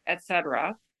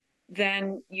 etc.,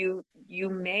 then you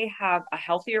may have a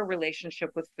healthier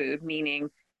relationship with food, meaning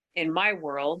in my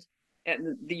world,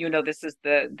 and this is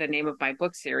the name of my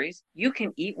book series, you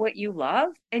can eat what you love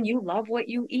and you love what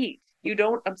you eat. You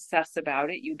don't obsess about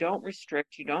it, you don't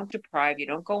restrict, you don't deprive, you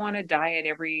don't go on a diet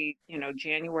every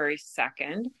January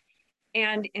 2nd.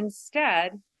 And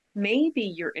instead, maybe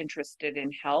you're interested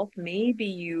in health, maybe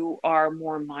you are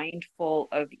more mindful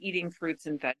of eating fruits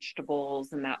and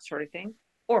vegetables and that sort of thing,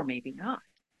 or maybe not.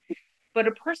 But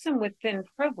a person with thin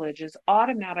privilege is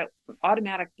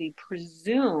automatically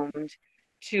presumed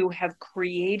to have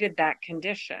created that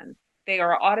condition. They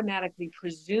are automatically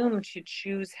presumed to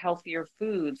choose healthier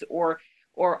foods or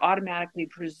automatically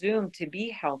presumed to be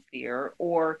healthier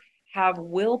or have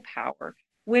willpower,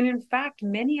 when in fact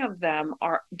many of them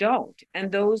don't.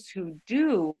 And those who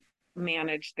do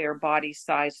manage their body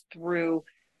size through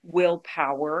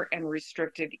willpower and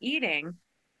restricted eating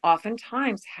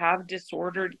oftentimes have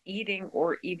disordered eating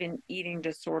or even eating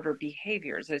disorder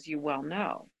behaviors, as you well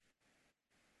know.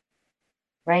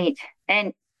 Right.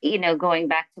 And, going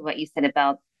back to what you said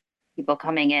about people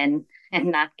coming in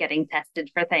and not getting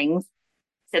tested for things.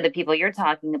 So the people you're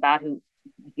talking about who,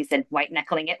 like you said, white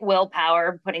knuckling it,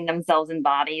 willpower, putting themselves in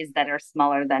bodies that are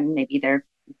smaller than maybe they're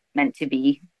meant to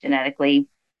be genetically,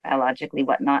 biologically,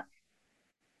 whatnot.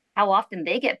 How often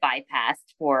they get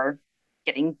bypassed for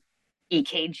getting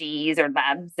EKGs or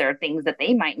labs or things that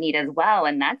they might need as well.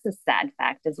 And that's a sad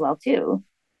fact as well, too.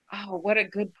 Oh, what a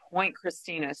good point,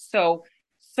 Christina. So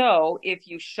if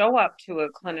you show up to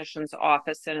a clinician's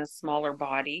office in a smaller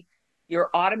body, you're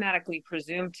automatically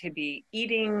presumed to be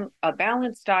eating a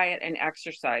balanced diet and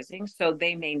exercising. So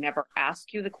they may never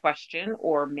ask you the question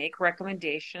or make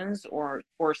recommendations or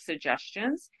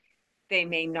suggestions. They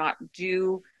may not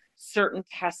do certain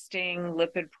testing,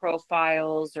 lipid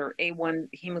profiles, or A1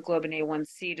 hemoglobin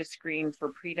A1C to screen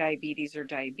for prediabetes or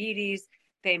diabetes.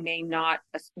 They may not,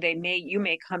 you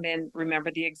may come in, remember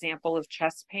the example of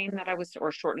chest pain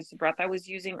or shortness of breath I was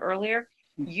using earlier?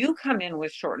 You come in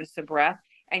with shortness of breath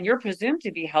and you're presumed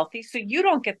to be healthy. So you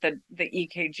don't get the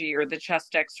EKG or the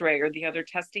chest x-ray or the other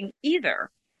testing either,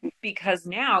 because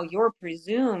now you're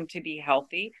presumed to be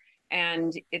healthy,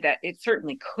 and that it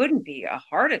certainly couldn't be a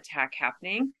heart attack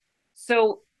happening.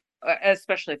 So,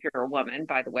 especially if you're a woman,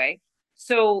 by the way.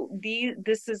 So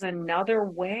this is another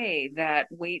way that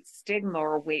weight stigma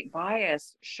or weight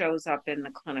bias shows up in the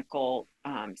clinical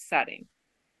setting.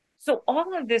 So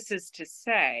all of this is to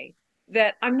say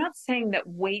that I'm not saying that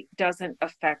weight doesn't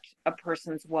affect a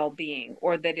person's well-being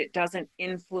or that it doesn't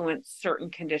influence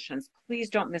certain conditions. Please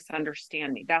don't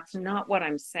misunderstand me. That's not what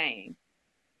I'm saying.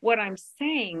 What I'm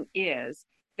saying is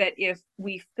that if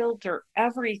we filter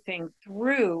everything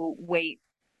through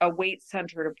a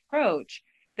weight-centered approach,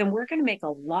 then we're going to make a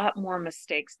lot more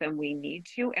mistakes than we need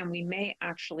to, and we may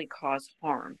actually cause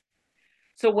harm.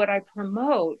 So what I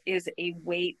promote is a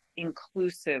weight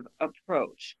inclusive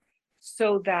approach,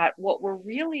 so that what we're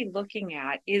really looking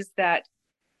at is that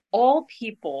all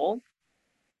people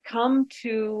come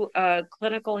to a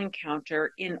clinical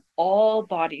encounter in all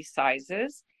body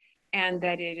sizes, and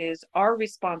that it is our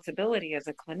responsibility as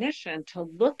a clinician to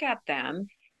look at them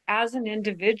as an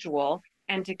individual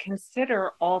and to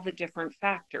consider all the different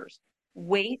factors.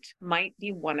 Weight might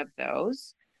be one of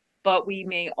those, but we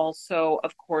may also,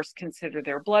 of course, consider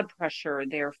their blood pressure,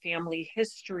 their family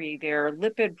history, their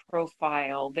lipid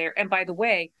profile, and by the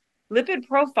way, lipid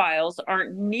profiles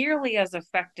aren't nearly as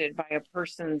affected by a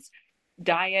person's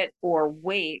diet or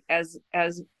weight as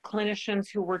clinicians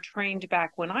who were trained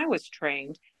back when I was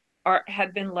trained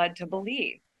had been led to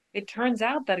believe. It turns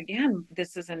out that, again,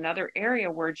 this is another area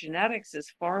where genetics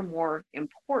is far more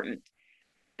important.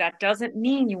 That doesn't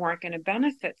mean you aren't going to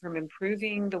benefit from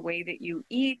improving the way that you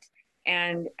eat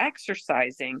and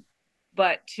exercising,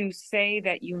 but to say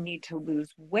that you need to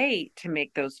lose weight to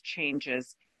make those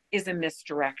changes is a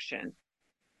misdirection.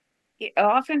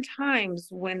 Oftentimes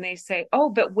when they say, oh,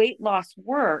 but weight loss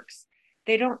works,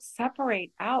 they don't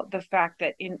separate out the fact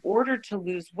that in order to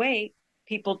lose weight,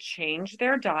 people change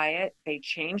their diet, they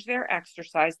change their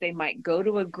exercise, they might go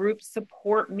to a group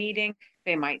support meeting,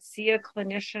 they might see a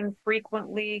clinician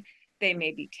frequently, they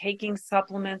may be taking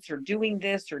supplements or doing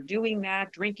this or doing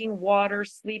that, drinking water,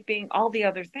 sleeping, all the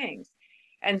other things.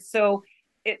 And so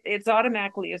it's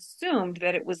automatically assumed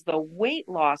that it was the weight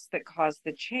loss that caused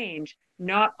the change,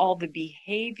 not all the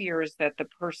behaviors that the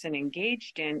person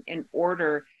engaged in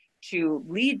order to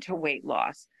lead to weight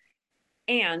loss.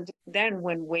 And then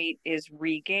when weight is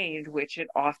regained, which it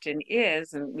often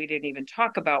is, and we didn't even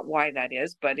talk about why that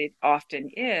is, but it often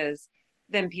is,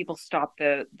 then people stop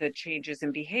the changes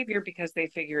in behavior because they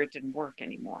figure it didn't work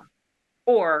anymore.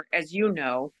 Or, as you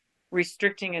know,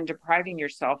 restricting and depriving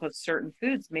yourself of certain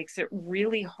foods makes it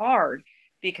really hard,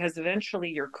 because eventually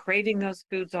you're craving those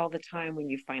foods all the time. When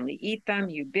you finally eat them,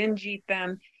 you binge eat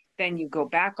them, then you go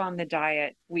back on the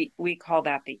diet. We call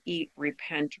that the eat,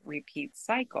 repent, repeat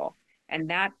cycle. And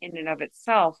that in and of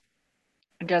itself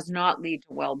does not lead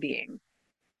to well-being.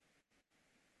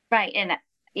 Right. And,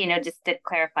 just to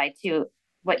clarify too,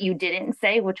 what you didn't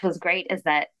say, which was great, is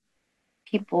that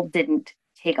people didn't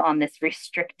take on this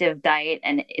restrictive diet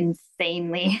and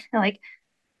insanely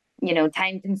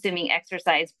time consuming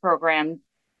exercise program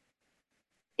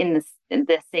in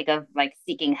the sake of like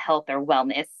seeking health or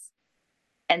wellness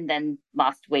and then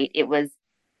lost weight. It was,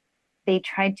 they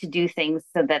tried to do things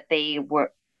so that they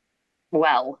were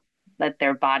well, that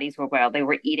their bodies were well, they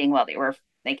were eating well, they were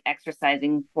like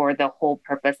exercising for the whole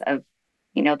purpose of,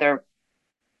 their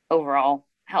overall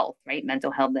health, right?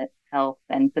 Mental health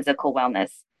and physical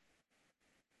wellness.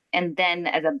 And then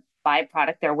as a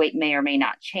byproduct, their weight may or may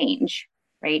not change,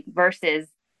 right? Versus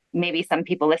maybe some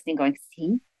people listening going,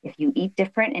 see, if you eat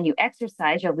different and you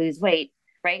exercise, you'll lose weight,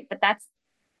 right? But that's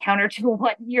counter to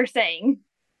what you're saying.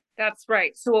 That's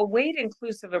right. So a weight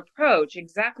inclusive approach,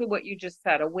 exactly what you just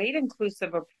said, a weight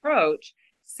inclusive approach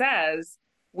says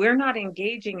we're not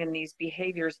engaging in these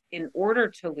behaviors in order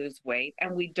to lose weight,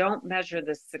 and we don't measure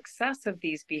the success of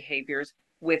these behaviors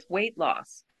with weight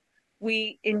loss.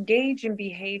 We engage in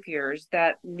behaviors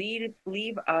that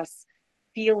leave us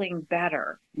feeling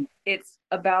better. It's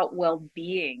about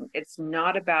well-being. It's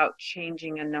not about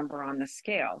changing a number on the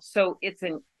scale. So it's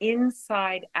an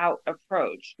inside out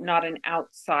approach, not an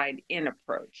outside in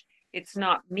approach. It's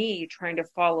not me trying to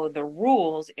follow the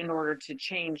rules in order to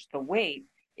change the weight.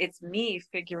 It's me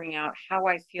figuring out how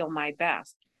I feel my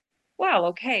best. Well,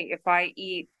 okay, if I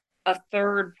eat a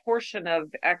third portion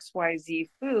of XYZ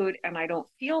food and I don't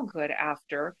feel good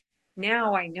after,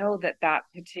 now I know that that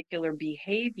particular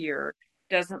behavior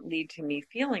doesn't lead to me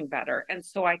feeling better. And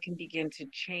so I can begin to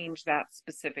change that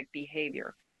specific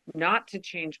behavior, not to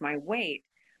change my weight.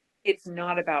 It's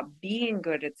not about being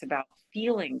good, it's about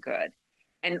feeling good.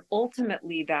 And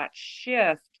ultimately, that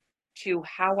shift to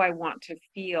how I want to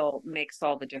feel makes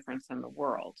all the difference in the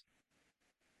world.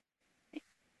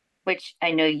 Which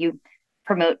I know you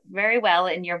promote very well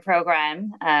in your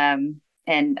program.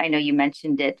 And I know you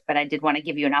mentioned it, but I did want to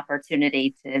give you an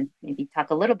opportunity to maybe talk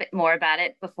a little bit more about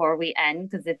it before we end,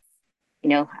 because it's,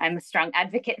 I'm a strong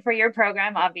advocate for your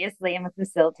program. Obviously, I'm a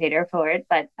facilitator for it,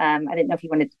 but I didn't know if you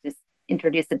wanted to just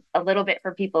introduce it a little bit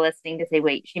for people listening to say,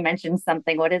 wait, she mentioned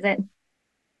something. What is it?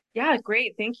 Yeah,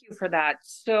 great. Thank you for that.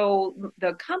 So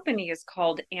the company is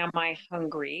called Am I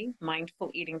Hungry?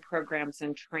 Mindful Eating Programs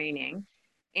and Training.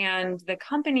 And the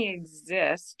company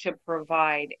exists to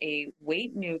provide a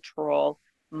weight neutral,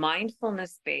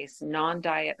 mindfulness based, non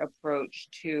diet approach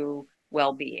to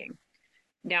well being.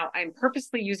 Now, I'm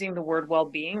purposely using the word well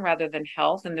being rather than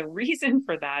health. And the reason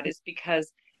for that is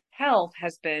because health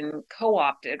has been co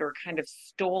opted or kind of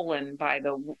stolen by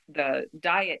the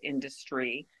diet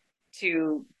industry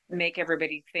to make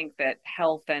everybody think that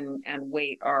health and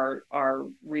weight are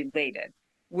related.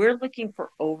 We're looking for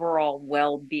overall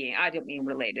well-being. I don't mean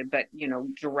related, but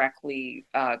directly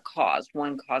caused.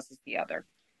 One causes the other.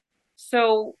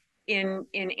 So in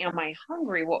Am I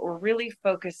Hungry, what we're really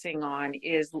focusing on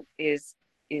is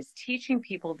teaching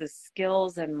people the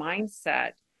skills and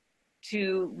mindset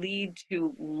to lead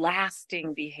to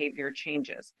lasting behavior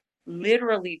changes,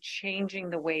 literally changing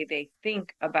the way they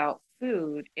think about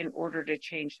food in order to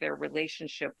change their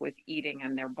relationship with eating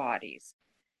and their bodies.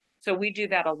 So we do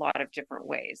that a lot of different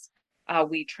ways.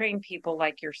 We train people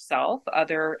like yourself,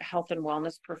 other health and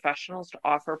wellness professionals, to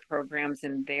offer programs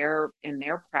in their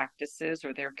practices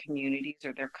or their communities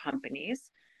or their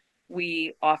companies.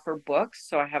 We offer books.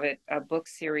 So I have a book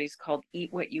series called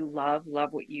Eat What You Love,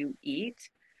 Love What You Eat.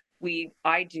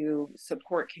 I do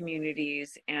support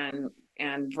communities and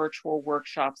virtual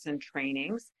workshops and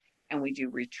trainings, and we do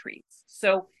retreats.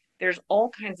 So there's all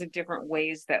kinds of different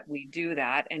ways that we do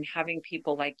that, and having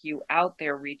people like you out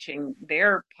there reaching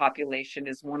their population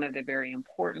is one of the very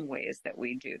important ways that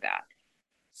we do that.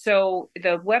 So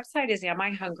the website is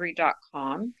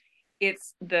amihungry.com.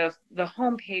 It's the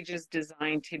homepage is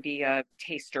designed to be a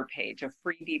taster page, a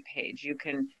freebie page. You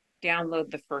can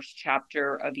download the first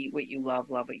chapter of Eat What You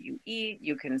Love, Love What You Eat.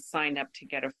 You can sign up to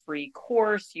get a free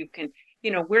course. You can,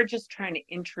 we're just trying to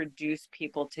introduce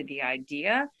people to the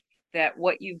idea that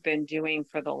what you've been doing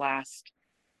for the last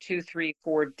 2, 3,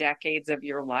 4 decades of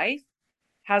your life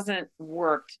hasn't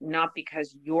worked, not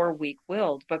because you're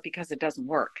weak-willed, but because it doesn't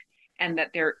work, and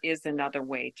that there is another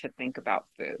way to think about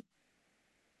food.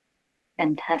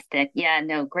 Fantastic. Yeah,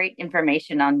 no, great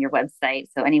information on your website.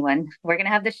 So we're going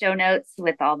to have the show notes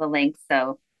with all the links.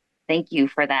 So thank you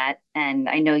for that. And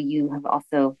I know you have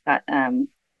also got,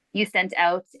 you sent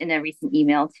out in a recent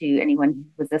email to anyone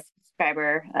who was a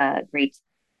subscriber, great,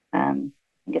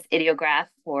 I guess, ideograph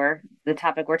for the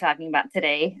topic we're talking about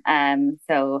today.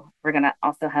 So we're going to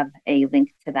also have a link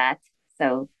to that.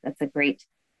 So that's a great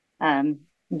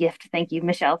gift. Thank you,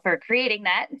 Michelle, for creating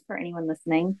that for anyone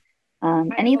listening.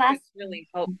 It's really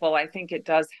helpful. I think it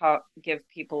does give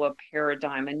people a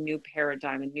new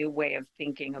paradigm, a new way of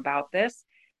thinking about this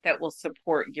that will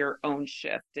support your own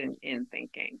shift in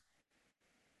thinking.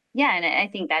 Yeah, and I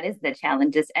think that is the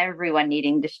challenge, is everyone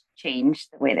needing to change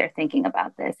the way they're thinking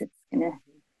about this.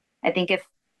 I think if,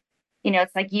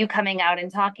 it's like you coming out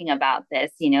and talking about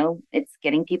this, it's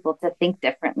getting people to think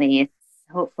differently. It's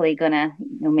hopefully gonna,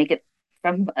 make it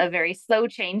from a very slow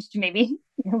change to maybe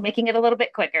making it a little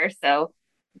bit quicker. So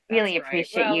Really That's right.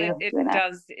 appreciate Well, you doing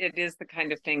that. it is the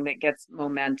kind of thing that gets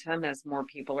momentum as more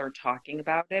people are talking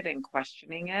about it and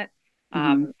questioning it.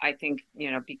 Hmm. I think,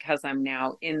 because I'm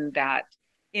now in that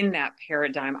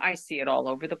paradigm, I see it all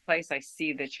over the place. I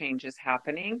see the changes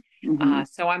happening. Hmm.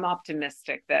 So I'm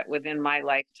optimistic that within my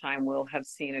lifetime, we'll have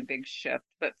seen a big shift.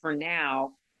 But for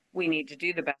now, we need to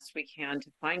do the best we can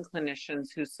to find clinicians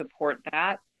who support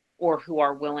that or who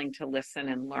are willing to listen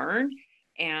and learn,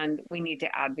 and we need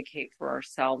to advocate for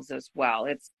ourselves as well.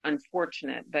 It's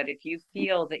unfortunate, but if you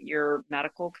feel that your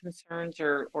medical concerns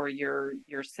or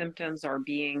your symptoms are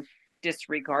being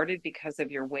disregarded because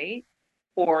of your weight,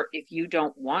 or if you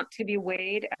don't want to be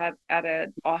weighed at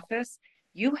an office,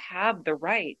 you have the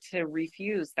right to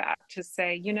refuse that, to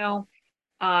say,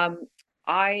 um,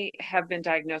 I have been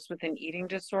diagnosed with an eating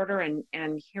disorder,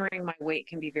 and hearing my weight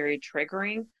can be very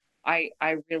triggering. I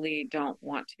really don't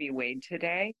want to be weighed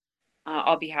today.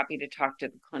 I'll be happy to talk to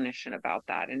the clinician about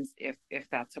that, and if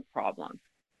that's a problem.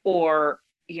 Or,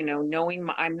 knowing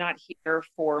I'm not here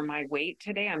for my weight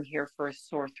today, I'm here for a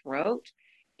sore throat.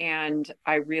 And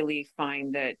I really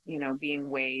find that, being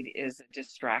weighed is a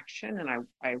distraction, and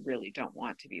I really don't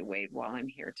want to be weighed while I'm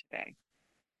here today.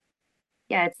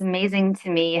 Yeah, it's amazing to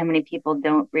me how many people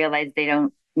don't realize they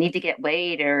don't need to get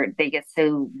weighed, or they get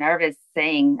so nervous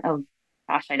saying, "Oh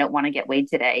gosh, I don't want to get weighed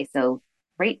today." So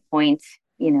great point.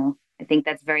 I think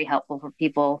that's very helpful for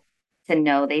people to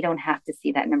know they don't have to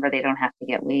see that number. They don't have to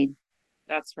get weighed.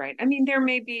 That's right. I mean, there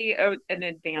may be an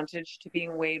advantage to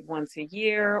being weighed once a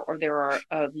year, or there are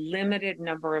a limited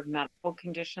number of medical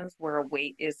conditions where a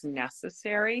weight is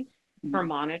necessary for Mhm.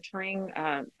 monitoring.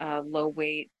 Low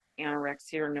weight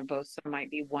anorexia nervosa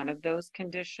might be one of those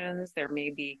conditions. There may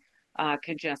be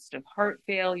congestive heart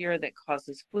failure that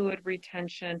causes fluid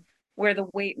retention, where the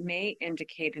weight may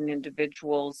indicate an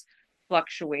individual's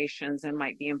fluctuations and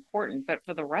might be important. But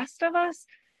for the rest of us,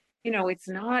 it's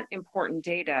not important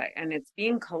data, and it's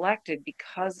being collected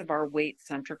because of our weight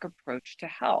centric approach to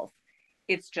health.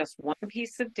 It's just one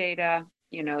piece of data.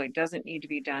 It doesn't need to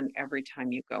be done every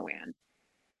time you go in.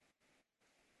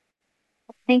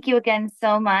 Thank you again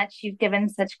so much. You've given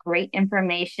such great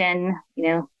information.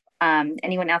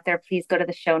 Anyone out there, please go to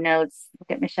the show notes. Look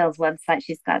at Michelle's website.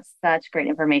 She's got such great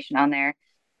information on there.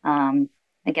 Um,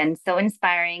 Again, so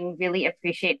inspiring. Really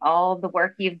appreciate all the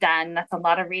work you've done. That's a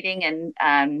lot of reading, and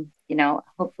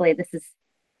hopefully this is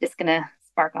just gonna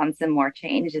spark on some more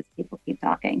change as people keep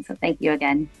talking. So thank you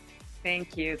again.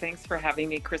 Thank you. Thanks for having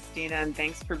me, Christina, and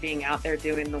thanks for being out there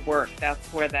doing the work. That's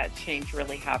where that change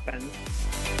really happens.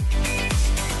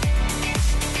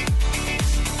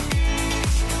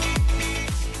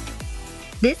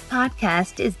 This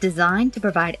podcast is designed to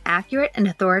provide accurate and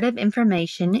authoritative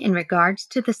information in regards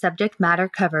to the subject matter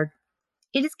covered.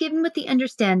 It is given with the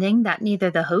understanding that neither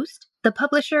the host, the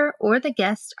publisher, or the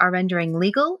guest are rendering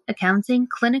legal, accounting,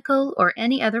 clinical, or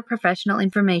any other professional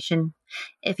information.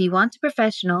 If you want a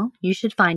professional, you should find